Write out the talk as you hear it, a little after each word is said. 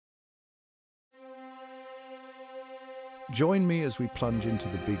Join me as we plunge into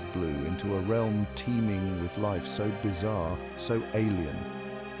the big blue, into a realm teeming with life so bizarre, so alien.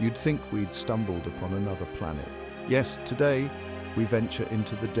 You'd think we'd stumbled upon another planet. Yes, today we venture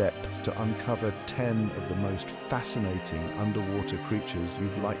into the depths to uncover 10 of the most fascinating underwater creatures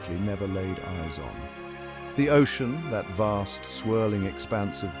you've likely never laid eyes on. The ocean, that vast, swirling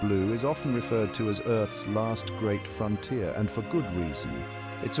expanse of blue, is often referred to as Earth's last great frontier, and for good reason.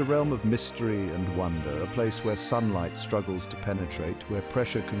 It's a realm of mystery and wonder, a place where sunlight struggles to penetrate, where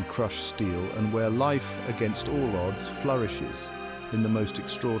pressure can crush steel, and where life, against all odds, flourishes in the most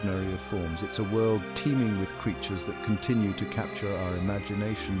extraordinary of forms. It's a world teeming with creatures that continue to capture our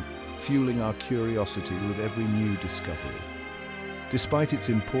imagination, fueling our curiosity with every new discovery. Despite its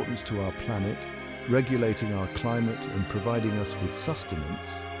importance to our planet, regulating our climate and providing us with sustenance,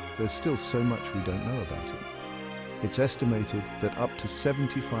 there's still so much we don't know about it. It's estimated that up to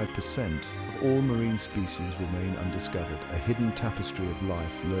 75% of all marine species remain undiscovered, a hidden tapestry of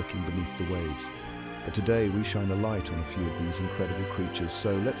life lurking beneath the waves. But today we shine a light on a few of these incredible creatures,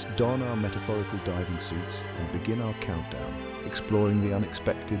 so let's don our metaphorical diving suits and begin our countdown, exploring the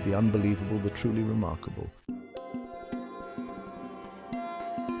unexpected, the unbelievable, the truly remarkable.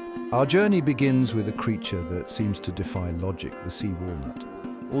 Our journey begins with a creature that seems to defy logic, the sea walnut.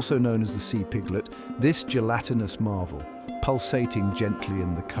 Also known as the sea piglet, this gelatinous marvel, pulsating gently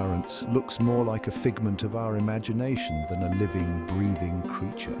in the currents, looks more like a figment of our imagination than a living, breathing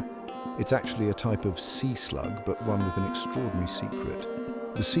creature. It's actually a type of sea slug, but one with an extraordinary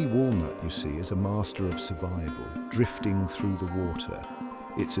secret. The sea walnut, you see, is a master of survival, drifting through the water,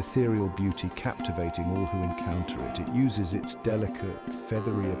 its ethereal beauty captivating all who encounter it. It uses its delicate,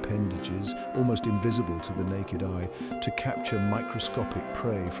 feathery appendages, almost invisible to the naked eye, to capture microscopic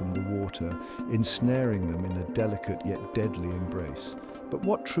prey from the water, ensnaring them in a delicate yet deadly embrace. But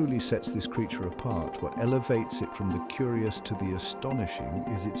what truly sets this creature apart, what elevates it from the curious to the astonishing,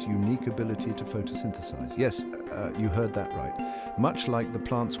 is its unique ability to photosynthesize. Yes, you heard that right. Much like the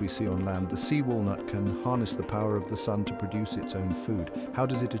plants we see on land, the sea walnut can harness the power of the sun to produce its own food. How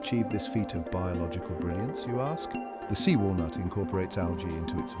does it achieve this feat of biological brilliance, you ask? The sea walnut incorporates algae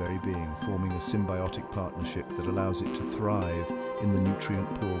into its very being, forming a symbiotic partnership that allows it to thrive in the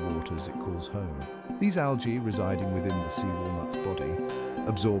nutrient-poor waters it calls home. These algae, residing within the sea walnut's body,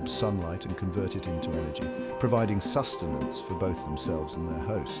 absorb sunlight and convert it into energy, providing sustenance for both themselves and their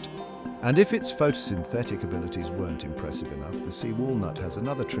host. And if its photosynthetic abilities weren't impressive enough, the sea walnut has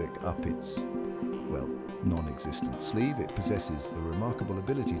another trick up its, well, non-existent sleeve. It possesses the remarkable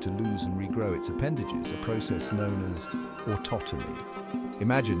ability to lose and regrow its appendages, a process known as autotomy.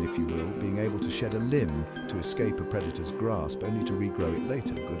 Imagine, if you will, being able to shed a limb to escape a predator's grasp, only to regrow it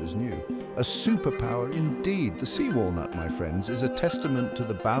later, good as new. A superpower indeed. The sea walnut, my friends, is a testament to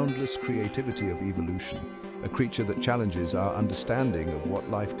the boundless creativity of evolution, a creature that challenges our understanding of what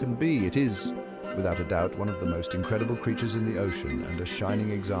life can be. It is, without a doubt, one of the most incredible creatures in the ocean and a shining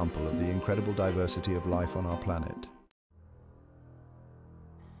example of the incredible diversity of life on our planet.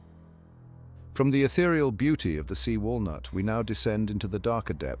 From the ethereal beauty of the sea walnut, we now descend into the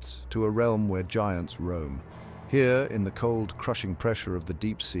darker depths, to a realm where giants roam. Here, in the cold, crushing pressure of the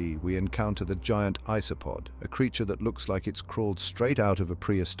deep sea, we encounter the giant isopod, a creature that looks like it's crawled straight out of a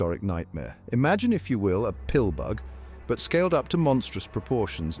prehistoric nightmare. Imagine, if you will, a pill bug, but scaled up to monstrous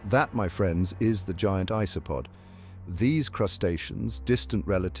proportions. That, my friends, is the giant isopod. These crustaceans, distant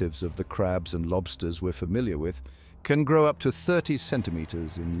relatives of the crabs and lobsters we're familiar with, can grow up to 30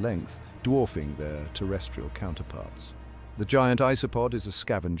 centimeters in length, dwarfing their terrestrial counterparts. The giant isopod is a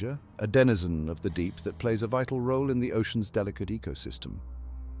scavenger, a denizen of the deep that plays a vital role in the ocean's delicate ecosystem.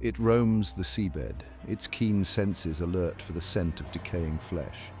 It roams the seabed, its keen senses alert for the scent of decaying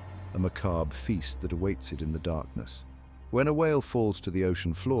flesh, a macabre feast that awaits it in the darkness. When a whale falls to the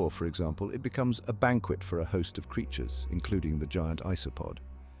ocean floor, for example, it becomes a banquet for a host of creatures, including the giant isopod.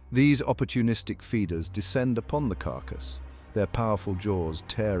 These opportunistic feeders descend upon the carcass, their powerful jaws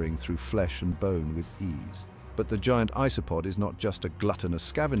tearing through flesh and bone with ease. But the giant isopod is not just a gluttonous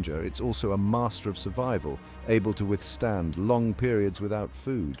scavenger, it's also a master of survival, able to withstand long periods without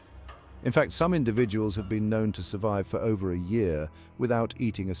food. In fact, some individuals have been known to survive for over a year without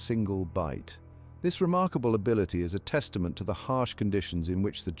eating a single bite. This remarkable ability is a testament to the harsh conditions in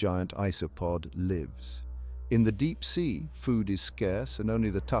which the giant isopod lives. In the deep sea, food is scarce and only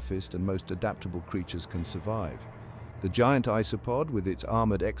the toughest and most adaptable creatures can survive. The giant isopod, with its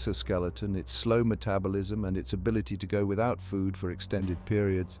armored exoskeleton, its slow metabolism, and its ability to go without food for extended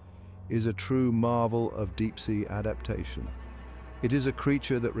periods, is a true marvel of deep-sea adaptation. It is a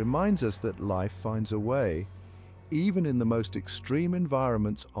creature that reminds us that life finds a way, even in the most extreme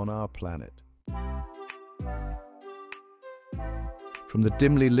environments on our planet. From the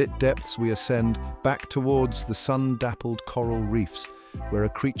dimly lit depths we ascend back towards the sun-dappled coral reefs, where a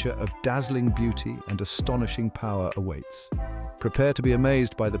creature of dazzling beauty and astonishing power awaits. Prepare to be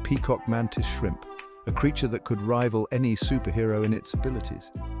amazed by the peacock mantis shrimp, a creature that could rival any superhero in its abilities.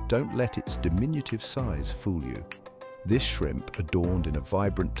 Don't let its diminutive size fool you. This shrimp, adorned in a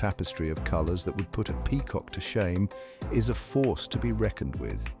vibrant tapestry of colors that would put a peacock to shame, is a force to be reckoned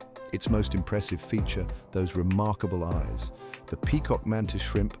with. Its most impressive feature, those remarkable eyes. The peacock mantis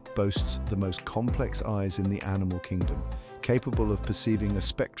shrimp boasts the most complex eyes in the animal kingdom, capable of perceiving a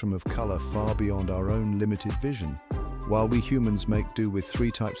spectrum of color far beyond our own limited vision. While we humans make do with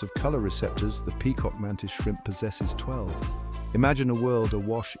 3 types of color receptors, the peacock mantis shrimp possesses 12. Imagine a world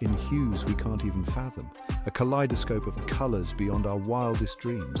awash in hues we can't even fathom, a kaleidoscope of colors beyond our wildest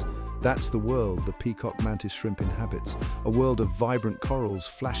dreams. That's the world the peacock mantis shrimp inhabits, a world of vibrant corals,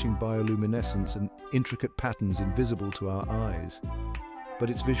 flashing bioluminescence and intricate patterns invisible to our eyes. But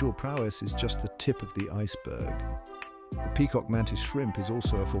its visual prowess is just the tip of the iceberg. The peacock mantis shrimp is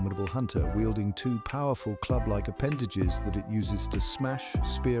also a formidable hunter, wielding 2 powerful club-like appendages that it uses to smash,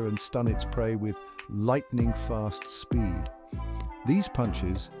 spear and stun its prey with lightning-fast speed. These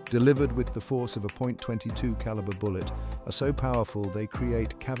punches, delivered with the force of a .22 caliber bullet, are so powerful they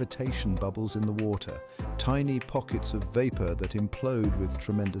create cavitation bubbles in the water, tiny pockets of vapor that implode with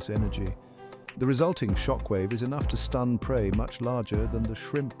tremendous energy. The resulting shockwave is enough to stun prey much larger than the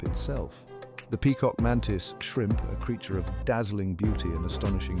shrimp itself. The peacock mantis shrimp, a creature of dazzling beauty and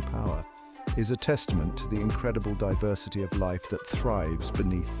astonishing power, is a testament to the incredible diversity of life that thrives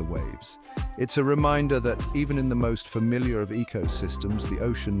beneath the waves. It's a reminder that even in the most familiar of ecosystems, the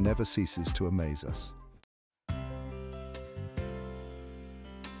ocean never ceases to amaze us.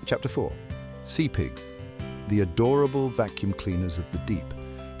 Chapter 4. Sea pigs, the adorable vacuum cleaners of the deep.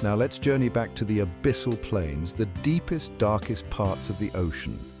 Now let's journey back to the abyssal plains, the deepest, darkest parts of the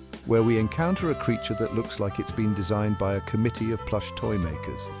ocean, where we encounter a creature that looks like it's been designed by a committee of plush toy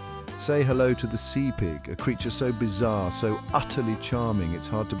makers. Say hello to the sea pig, a creature so bizarre, so utterly charming, it's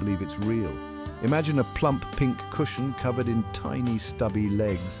hard to believe it's real. Imagine a plump pink cushion covered in tiny stubby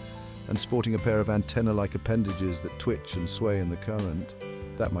legs and sporting a pair of antenna-like appendages that twitch and sway in the current.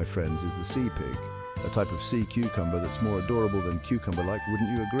 That, my friends, is the sea pig, a type of sea cucumber that's more adorable than cucumber-like,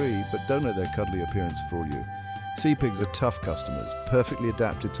 wouldn't you agree? But don't let their cuddly appearance fool you. Sea pigs are tough customers, perfectly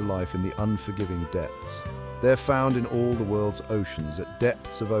adapted to life in the unforgiving depths. They're found in all the world's oceans at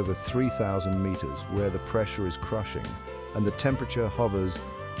depths of over 3,000 meters, where the pressure is crushing and the temperature hovers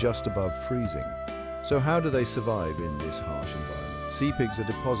just above freezing. So how do they survive in this harsh environment? Sea pigs are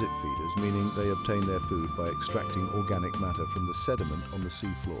deposit feeders, meaning they obtain their food by extracting organic matter from the sediment on the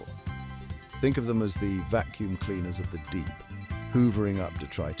seafloor. Think of them as the vacuum cleaners of the deep, hoovering up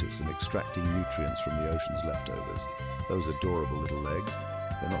detritus and extracting nutrients from the ocean's leftovers. Those adorable little legs,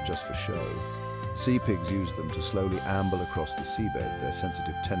 they're not just for show. Sea pigs use them to slowly amble across the seabed, their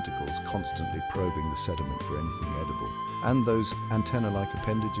sensitive tentacles constantly probing the sediment for anything edible. And those antenna-like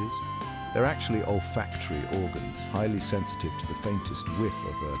appendages? They're actually olfactory organs, highly sensitive to the faintest whiff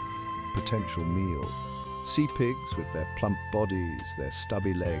of a potential meal. Sea pigs, with their plump bodies, their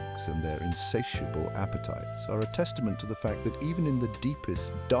stubby legs, and their insatiable appetites, are a testament to the fact that even in the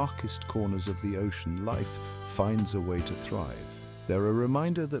deepest, darkest corners of the ocean, life finds a way to thrive. They're a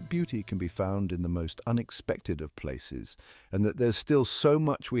reminder that beauty can be found in the most unexpected of places, and that there's still so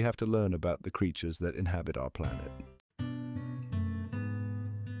much we have to learn about the creatures that inhabit our planet.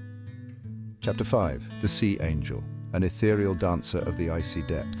 Chapter 5. The Sea Angel, an ethereal dancer of the icy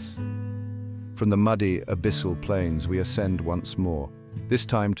depths. From the muddy, abyssal plains we ascend once more, this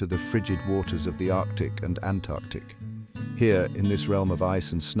time to the frigid waters of the Arctic and Antarctic. Here, in this realm of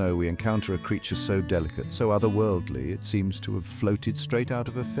ice and snow, we encounter a creature so delicate, so otherworldly, it seems to have floated straight out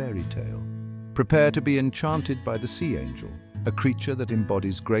of a fairy tale. Prepare to be enchanted by the Sea Angel, a creature that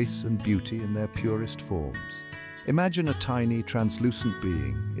embodies grace and beauty in their purest forms. Imagine a tiny, translucent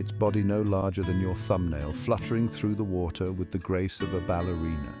being, its body no larger than your thumbnail, fluttering through the water with the grace of a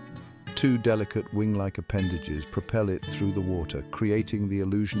ballerina. 2 delicate wing-like appendages propel it through the water, creating the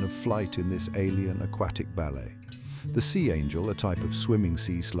illusion of flight in this alien aquatic ballet. The sea angel, a type of swimming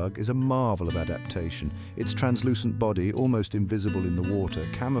sea slug, is a marvel of adaptation. Its translucent body, almost invisible in the water,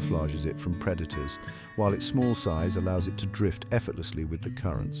 camouflages it from predators, while its small size allows it to drift effortlessly with the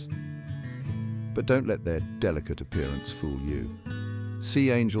currents. But don't let their delicate appearance fool you. Sea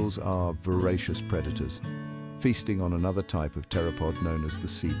angels are voracious predators, feasting on another type of pteropod known as the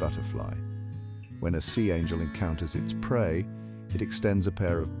sea butterfly. When a sea angel encounters its prey, it extends a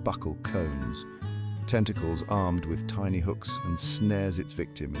pair of buccal cones, tentacles armed with tiny hooks, and snares its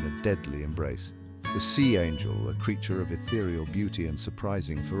victim in a deadly embrace. The sea angel, a creature of ethereal beauty and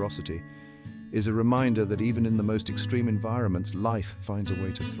surprising ferocity, is a reminder that even in the most extreme environments, life finds a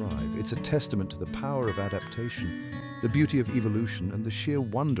way to thrive. It's a testament to the power of adaptation, the beauty of evolution, and the sheer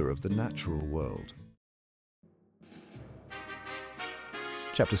wonder of the natural world.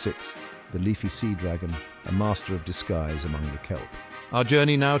 Chapter 6. The leafy sea dragon, a master of disguise among the kelp. Our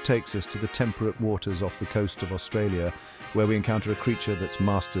journey now takes us to the temperate waters off the coast of Australia, where we encounter a creature that's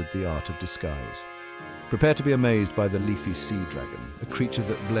mastered the art of disguise. Prepare to be amazed by the leafy sea dragon, a creature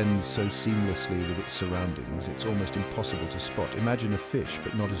that blends so seamlessly with its surroundings it's almost impossible to spot. Imagine a fish,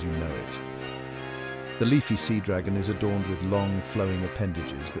 but not as you know it. The leafy sea dragon is adorned with long, flowing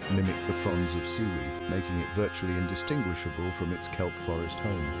appendages that mimic the fronds of seaweed, making it virtually indistinguishable from its kelp forest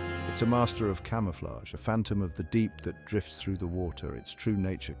home. It's a master of camouflage, a phantom of the deep that drifts through the water, its true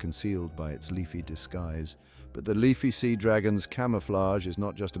nature concealed by its leafy disguise. But the leafy sea dragon's camouflage is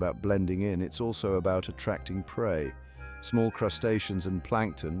not just about blending in, it's also about attracting prey. Small crustaceans and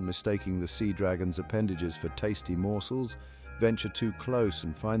plankton, mistaking the sea dragon's appendages for tasty morsels, venture too close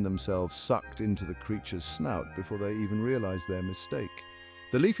and find themselves sucked into the creature's snout before they even realize their mistake.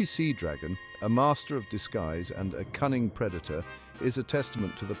 The leafy sea dragon, a master of disguise and a cunning predator, is a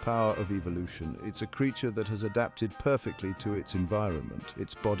testament to the power of evolution. It's a creature that has adapted perfectly to its environment,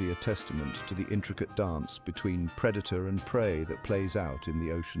 its body a testament to the intricate dance between predator and prey that plays out in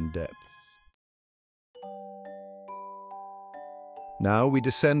the ocean depths. Now we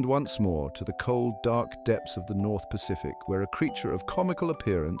descend once more to the cold, dark depths of the North Pacific, where a creature of comical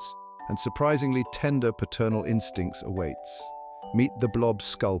appearance and surprisingly tender paternal instincts awaits. Meet the blob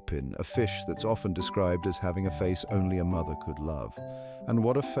sculpin, a fish that's often described as having a face only a mother could love. And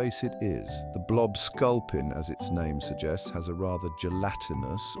what a face it is. The blob sculpin, as its name suggests, has a rather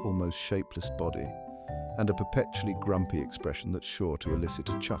gelatinous, almost shapeless body, and a perpetually grumpy expression that's sure to elicit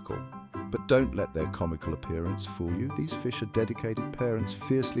a chuckle. But don't let their comical appearance fool you. These fish are dedicated parents,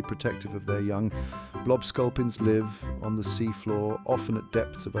 fiercely protective of their young. Blob sculpins live on the seafloor, often at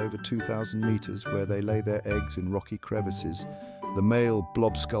depths of over 2,000 meters, where they lay their eggs in rocky crevices. The male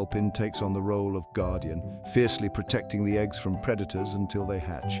blob sculpin takes on the role of guardian, fiercely protecting the eggs from predators until they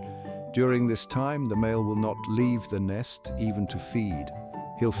hatch. During this time, the male will not leave the nest, even to feed.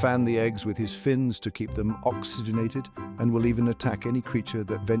 He'll fan the eggs with his fins to keep them oxygenated, and will even attack any creature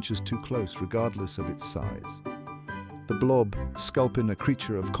that ventures too close, regardless of its size. The blob sculpin, a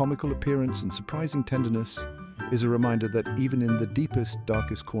creature of comical appearance and surprising tenderness, is a reminder that even in the deepest,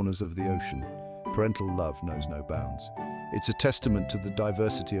 darkest corners of the ocean, parental love knows no bounds. It's a testament to the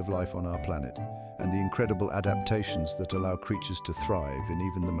diversity of life on our planet and the incredible adaptations that allow creatures to thrive in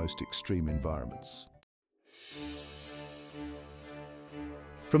even the most extreme environments.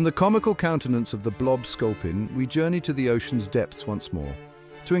 From the comical countenance of the blob sculpin, we journey to the ocean's depths once more,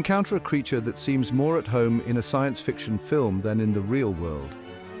 to encounter a creature that seems more at home in a science fiction film than in the real world.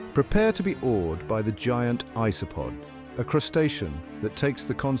 Prepare to be awed by the giant isopod, a crustacean that takes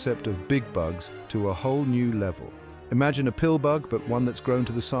the concept of big bugs to a whole new level. Imagine a pill bug, but one that's grown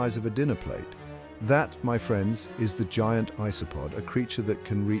to the size of a dinner plate. That, my friends, is the giant isopod, a creature that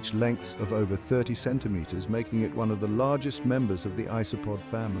can reach lengths of over 30 centimeters, making it one of the largest members of the isopod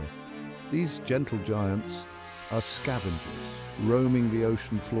family. These gentle giants are scavengers, roaming the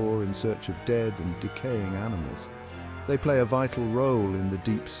ocean floor in search of dead and decaying animals. They play a vital role in the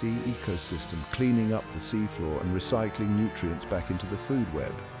deep sea ecosystem, cleaning up the seafloor and recycling nutrients back into the food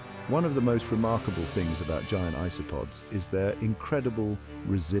web. One of the most remarkable things about giant isopods is their incredible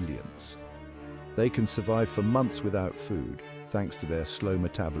resilience. They can survive for months without food, thanks to their slow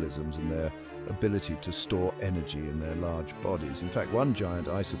metabolisms and their ability to store energy in their large bodies. In fact, one giant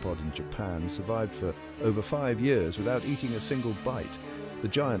isopod in Japan survived for over 5 years without eating a single bite. The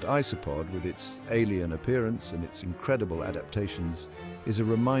giant isopod, with its alien appearance and its incredible adaptations, is a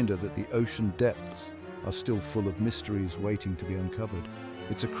reminder that the ocean depths are still full of mysteries waiting to be uncovered.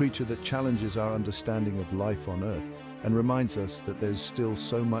 It's a creature that challenges our understanding of life on Earth and reminds us that there's still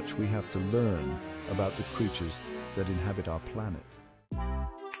so much we have to learn about the creatures that inhabit our planet.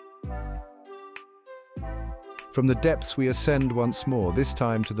 From the depths we ascend once more, this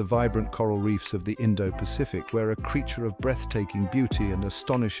time to the vibrant coral reefs of the Indo-Pacific, where a creature of breathtaking beauty and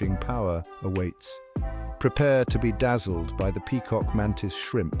astonishing power awaits. Prepare to be dazzled by the peacock mantis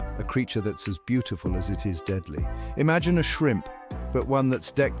shrimp, a creature that's as beautiful as it is deadly. Imagine a shrimp, but one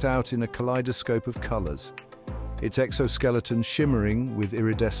that's decked out in a kaleidoscope of colors, its exoskeleton shimmering with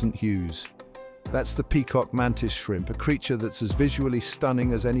iridescent hues. That's the peacock mantis shrimp, a creature that's as visually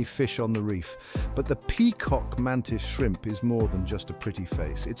stunning as any fish on the reef. But the peacock mantis shrimp is more than just a pretty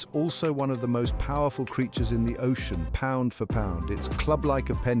face. It's also one of the most powerful creatures in the ocean, pound for pound. Its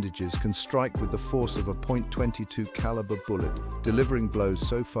club-like appendages can strike with the force of a .22 caliber bullet, delivering blows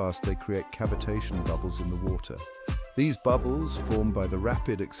so fast they create cavitation bubbles in the water. These bubbles, formed by the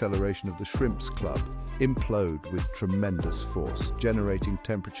rapid acceleration of the shrimp's club, implode with tremendous force, generating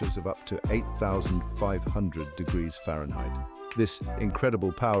temperatures of up to 8,500 degrees Fahrenheit. This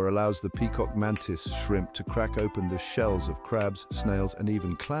incredible power allows the peacock mantis shrimp to crack open the shells of crabs, snails, and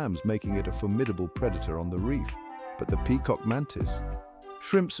even clams, making it a formidable predator on the reef. But the peacock mantis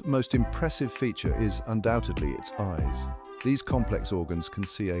shrimp's most impressive feature is undoubtedly its eyes. These complex organs can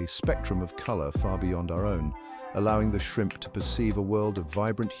see a spectrum of color far beyond our own, allowing the shrimp to perceive a world of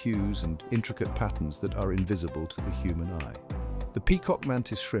vibrant hues and intricate patterns that are invisible to the human eye. The peacock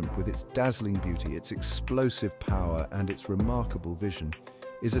mantis shrimp, with its dazzling beauty, its explosive power, and its remarkable vision,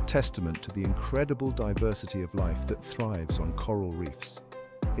 is a testament to the incredible diversity of life that thrives on coral reefs.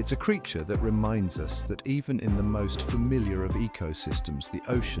 It's a creature that reminds us that even in the most familiar of ecosystems, the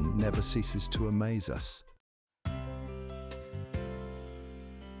ocean never ceases to amaze us.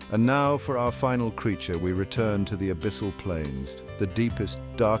 And now, for our final creature, we return to the abyssal plains, the deepest,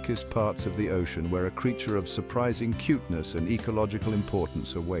 darkest parts of the ocean, where a creature of surprising cuteness and ecological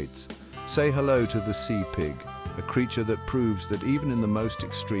importance awaits. Say hello to the sea pig, a creature that proves that even in the most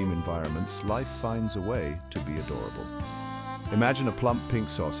extreme environments, life finds a way to be adorable. Imagine a plump pink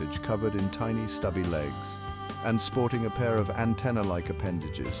sausage covered in tiny, stubby legs and sporting a pair of antenna-like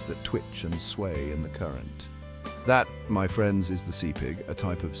appendages that twitch and sway in the current. That, my friends, is the sea pig, a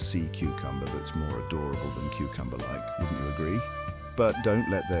type of sea cucumber that's more adorable than cucumber-like, wouldn't you agree? But don't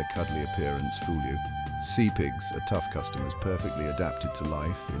let their cuddly appearance fool you. Sea pigs are tough customers, perfectly adapted to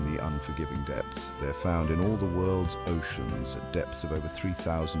life in the unforgiving depths. They're found in all the world's oceans at depths of over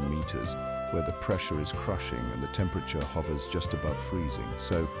 3,000 meters, where the pressure is crushing and the temperature hovers just above freezing.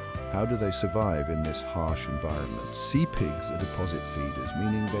 So, how do they survive in this harsh environment? Sea pigs are deposit feeders,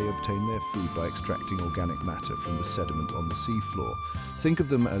 meaning they obtain their food by extracting organic matter from the sediment on the seafloor. Think of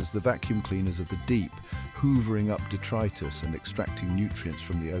them as the vacuum cleaners of the deep, hoovering up detritus and extracting nutrients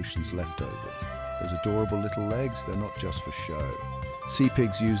from the ocean's leftovers. Those adorable little legs, they're not just for show. Sea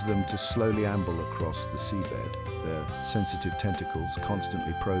pigs use them to slowly amble across the seabed, their sensitive tentacles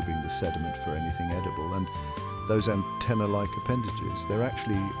constantly probing the sediment for anything edible. And those antenna-like appendages, they're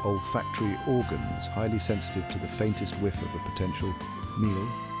actually olfactory organs, highly sensitive to the faintest whiff of a potential meal.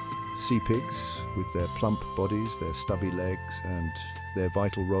 Sea pigs, with their plump bodies, their stubby legs, and their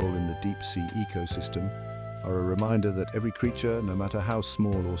vital role in the deep-sea ecosystem, are a reminder that every creature, no matter how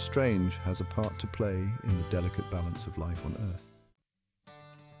small or strange, has a part to play in the delicate balance of life on Earth.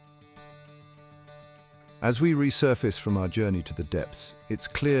 As we resurface from our journey to the depths, it's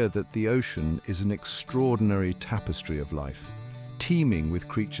clear that the ocean is an extraordinary tapestry of life, teeming with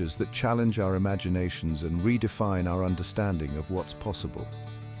creatures that challenge our imaginations and redefine our understanding of what's possible.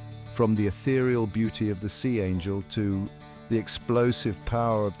 From the ethereal beauty of the sea angel to the explosive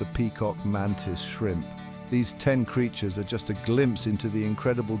power of the peacock mantis shrimp, these 10 creatures are just a glimpse into the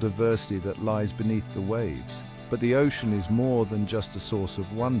incredible diversity that lies beneath the waves. But the ocean is more than just a source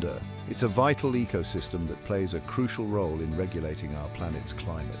of wonder. It's a vital ecosystem that plays a crucial role in regulating our planet's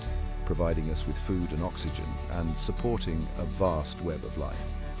climate, providing us with food and oxygen, and supporting a vast web of life.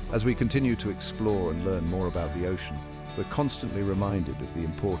 As we continue to explore and learn more about the ocean, we're constantly reminded of the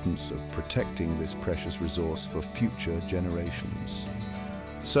importance of protecting this precious resource for future generations.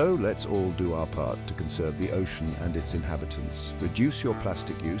 So let's all do our part to conserve the ocean and its inhabitants. Reduce your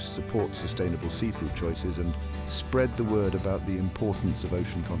plastic use, support sustainable seafood choices, and spread the word about the importance of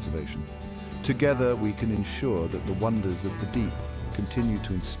ocean conservation. Together, we can ensure that the wonders of the deep continue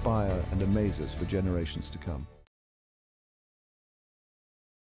to inspire and amaze us for generations to come.